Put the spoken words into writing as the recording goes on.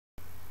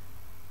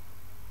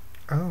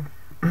Oh,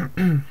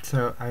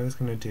 so I was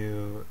gonna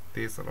do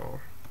these little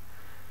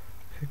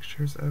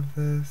pictures of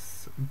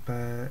this,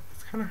 but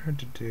it's kind of hard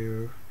to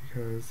do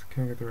because I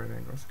can't get the right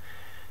angles.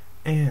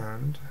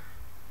 And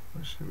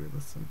what should we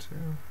listen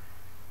to?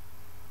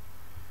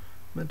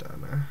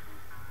 Madonna.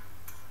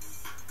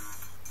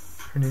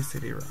 Her new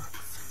CD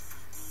rocks.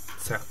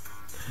 So,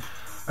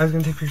 I was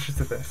gonna take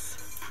pictures of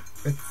this.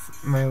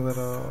 It's my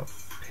little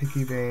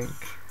piggy bank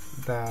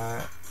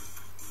that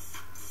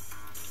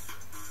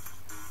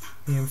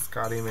me and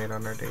Scotty made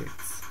on our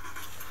dates.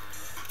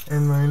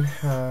 And mine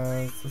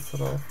has this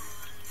little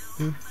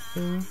leaf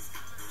thing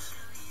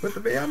with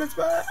the bee on its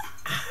butt.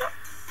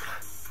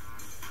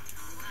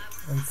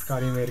 And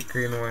Scotty made a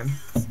green one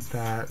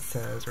that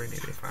says "We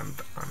need a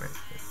fund" on it.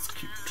 It's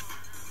cute.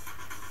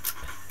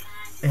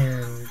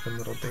 And we've been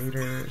little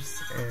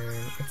daters,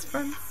 and it's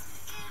fun.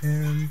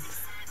 And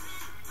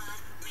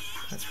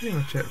that's pretty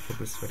much it for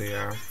this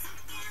video.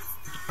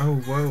 Oh,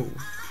 whoa.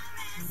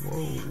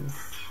 Whoa.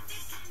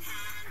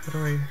 How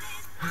do I...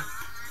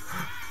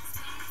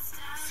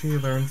 See, you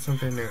learn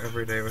something new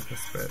every day with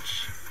this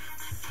bitch.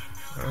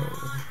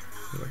 Oh,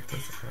 you like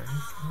those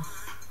eyes?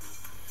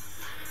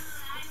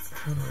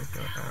 How do I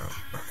go out?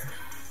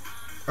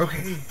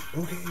 Okay.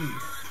 Okay.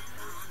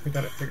 We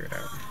got it figured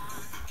out.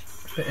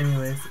 But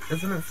anyways,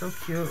 isn't it so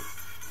cute?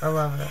 I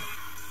love it.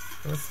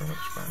 It was so much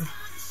fun.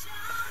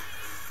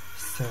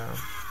 So,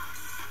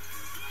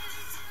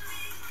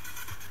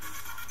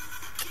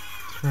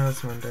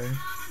 tomorrow's Monday,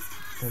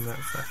 and that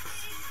sucks.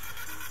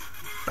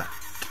 But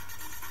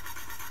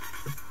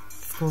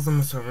school's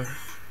almost over,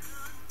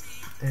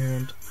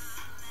 and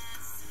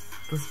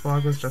this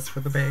vlog was just for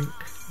the bank,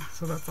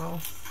 so that's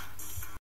all.